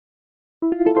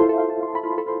Welcome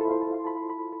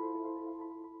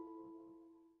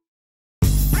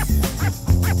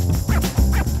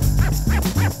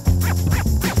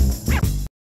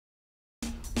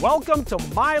to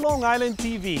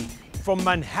MyLITV. From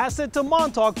Manhasset to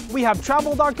Montauk, we have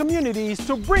traveled our communities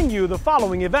to bring you the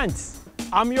following events.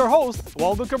 I'm your host,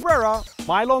 Waldo Cabrera.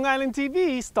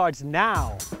 MyLITV starts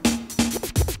now.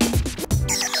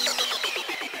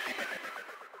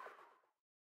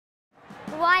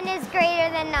 One is greater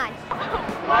than none.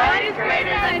 One is greater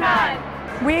than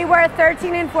none. We were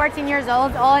 13 and 14 years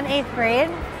old, all in 8th grade.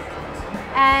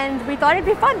 And we thought it'd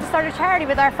be fun to start a charity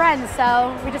with our friends,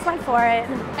 so we just went for it.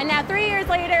 And now 3 years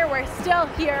later, we're still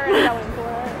here and going for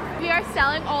it. We are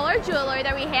selling all our jewelry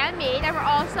that we handmade, and we're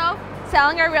also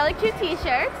selling our really cute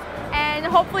t-shirts, and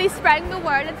hopefully spreading the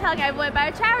word and telling everyone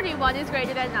about our charity, One is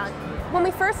Greater Than None. When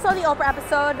we first saw the Oprah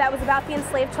episode that was about the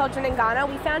enslaved children in Ghana,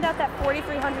 we found out that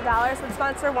 $4,300 would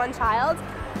sponsor one child.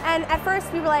 And at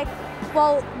first we were like,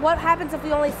 well, what happens if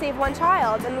we only save one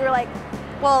child? And we were like,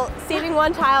 well, saving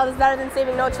one child is better than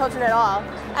saving no children at all.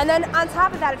 And then on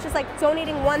top of that, it's just like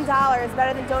donating $1 is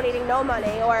better than donating no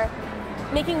money, or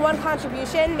making one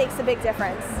contribution makes a big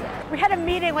difference. We had a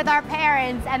meeting with our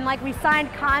parents and we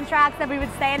signed contracts that we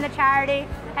would stay in the charity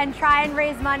and try and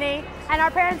raise money. And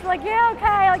our parents were like, yeah,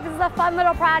 okay, this is a fun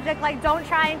little project, don't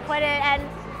try and quit it. And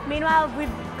meanwhile, we've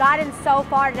gotten so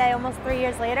far today, almost 3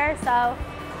 years later, so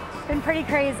it's been pretty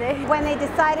crazy. When they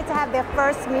decided to have their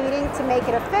first meeting to make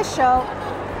it official,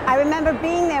 I remember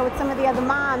being there with some of the other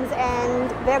moms,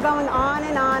 and they're going on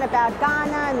and on about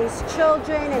Ghana and these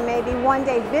children and maybe one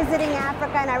day visiting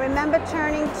Africa. And I remember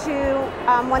turning to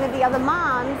one of the other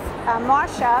moms,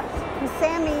 Marsha, who's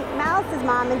Sammy Malice's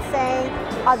mom, and saying,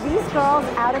 are these girls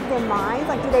out of their minds?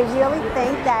 Do they really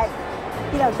think that,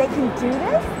 they can do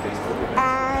this?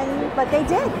 But they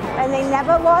did, and they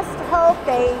never lost hope.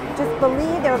 They just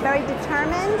believed, they were very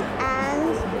determined,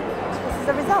 and this is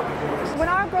the result. When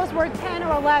our girls were 10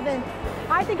 or 11,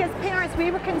 I think as parents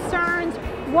we were concerned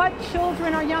what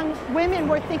children or young women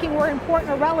were thinking were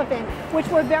important or relevant, which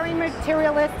were very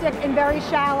materialistic and very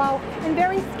shallow and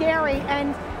very scary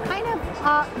and kind of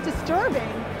disturbing.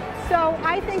 So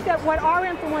I think that what our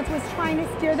influence was trying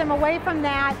to steer them away from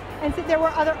that, and so there were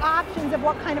other options of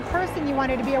what kind of person you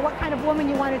wanted to be or what kind of woman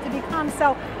you wanted to become.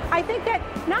 So I think that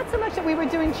not so much that we were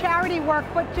doing charity work,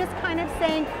 but just kind of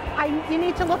saying, you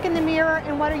need to look in the mirror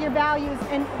and what are your values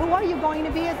and who are you going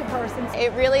to be as a person.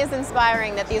 It really is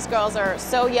inspiring that these girls are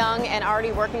so young and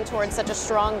already working towards such a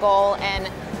strong goal,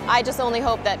 and I just only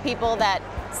hope that people that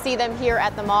see them here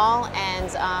at the mall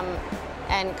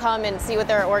and come and see what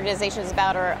their organization is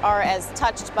about are as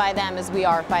touched by them as we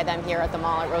are by them here at the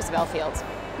mall at Roosevelt Fields.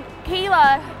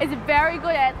 Kayla is very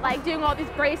good at doing all these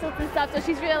bracelets and stuff, so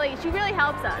she really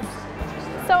helps us.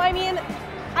 So I mean,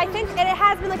 I think it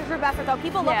has been a group effort though.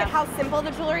 People look at how simple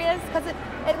the jewelry is, because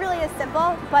it really is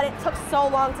simple, but it took so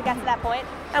long to get to that point,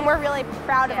 and we're really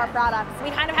proud of our products.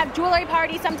 We kind of have jewelry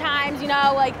parties sometimes,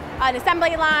 like an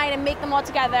assembly line, and make them all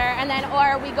together, and then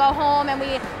or we go home and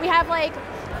we have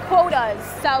quotas,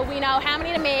 so we know how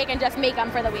many to make and just make them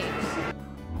for the week.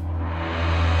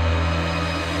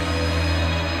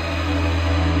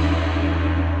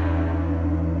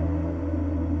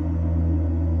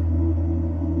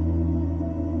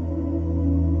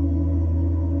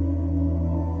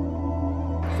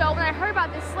 So when I heard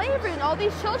about the slavery and all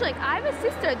these children, I have a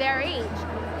sister their age.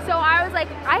 So I was like,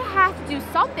 I have to do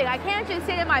something. I can't just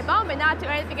sit in my bum and not do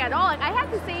anything at all. I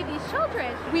have to save these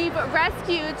children. We've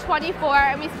rescued 24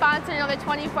 and we sponsored another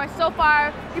 24. So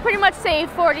far, we pretty much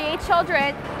saved 48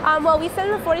 children. Well, we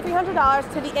send the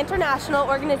 $4,300 to the International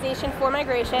Organization for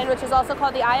Migration, which is also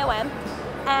called the IOM.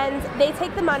 And they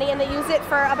take the money and they use it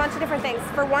for a bunch of different things.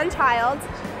 For one child,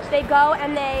 they go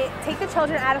and they take the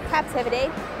children out of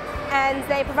captivity, and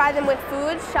they provide them with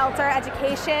food, shelter,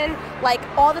 education,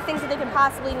 all the things that they could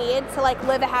possibly need to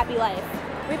live a happy life.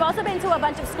 We've also been to a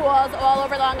bunch of schools all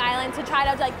over Long Island to try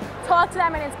to talk to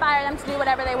them and inspire them to do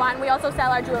whatever they want. We also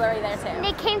sell our jewelry there too.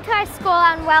 They came to our school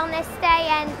on Wellness Day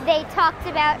and they talked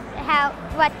about how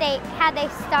they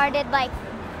started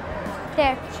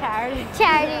their charity.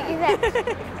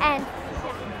 And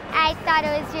I thought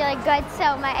it was really good,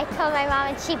 so I told my mom,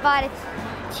 and she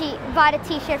bought a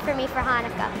t-shirt for me for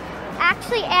Hanukkah.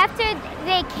 Actually, after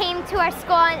they came to our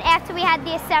school and after we had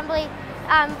the assembly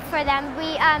for them,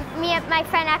 me and my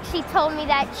friend actually told me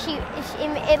that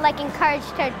it encouraged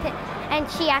her to, and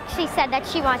she actually said that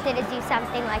she wanted to do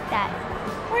something like that.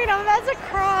 Wait, I'm about to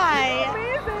cry.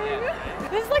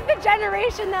 Amazing. This is the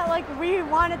generation that we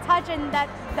want to touch and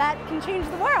that can change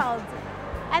the world.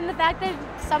 And the fact that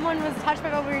someone was touched by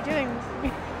what we were doing,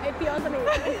 it feels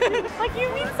amazing.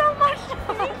 You mean so much to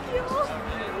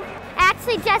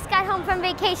home from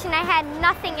vacation, I had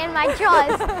nothing in my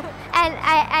drawers, and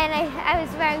I was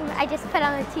wearing. I just put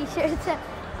on a t-shirt. So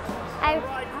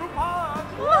Wow,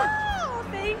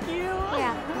 thank you.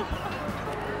 Yeah.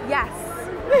 Yes.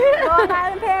 Long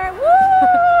Island parent.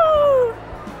 Woo!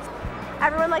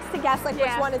 Everyone likes to guess like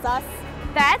which one is us.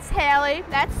 That's Haley,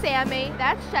 that's Sammy,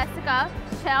 that's Jessica,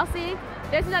 Chelsea,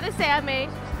 there's another Sammy,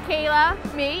 Kayla,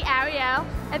 me, Ariel,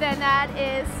 and then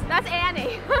that's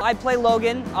Annie. I play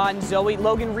Logan on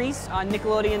Logan Reese on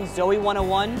Nickelodeon Zoe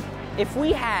 101. If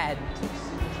we had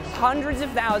hundreds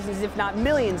of thousands, if not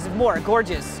millions of more,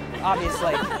 gorgeous,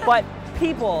 obviously, but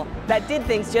people that did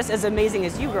things just as amazing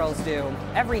as you girls do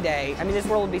every day, I mean, this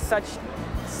world would be such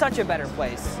a better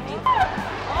place.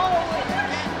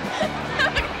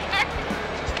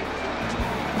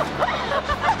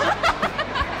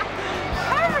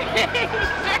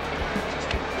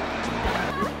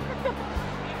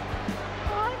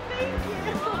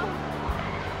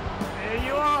 There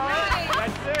you are.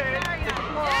 That's it.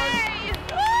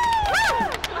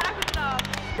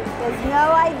 There's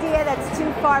no idea that's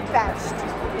too far-fetched.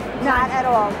 Not at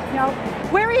all. No,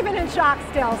 we're even in shock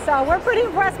still, so we're pretty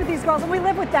impressed with these girls, and we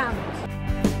live with them.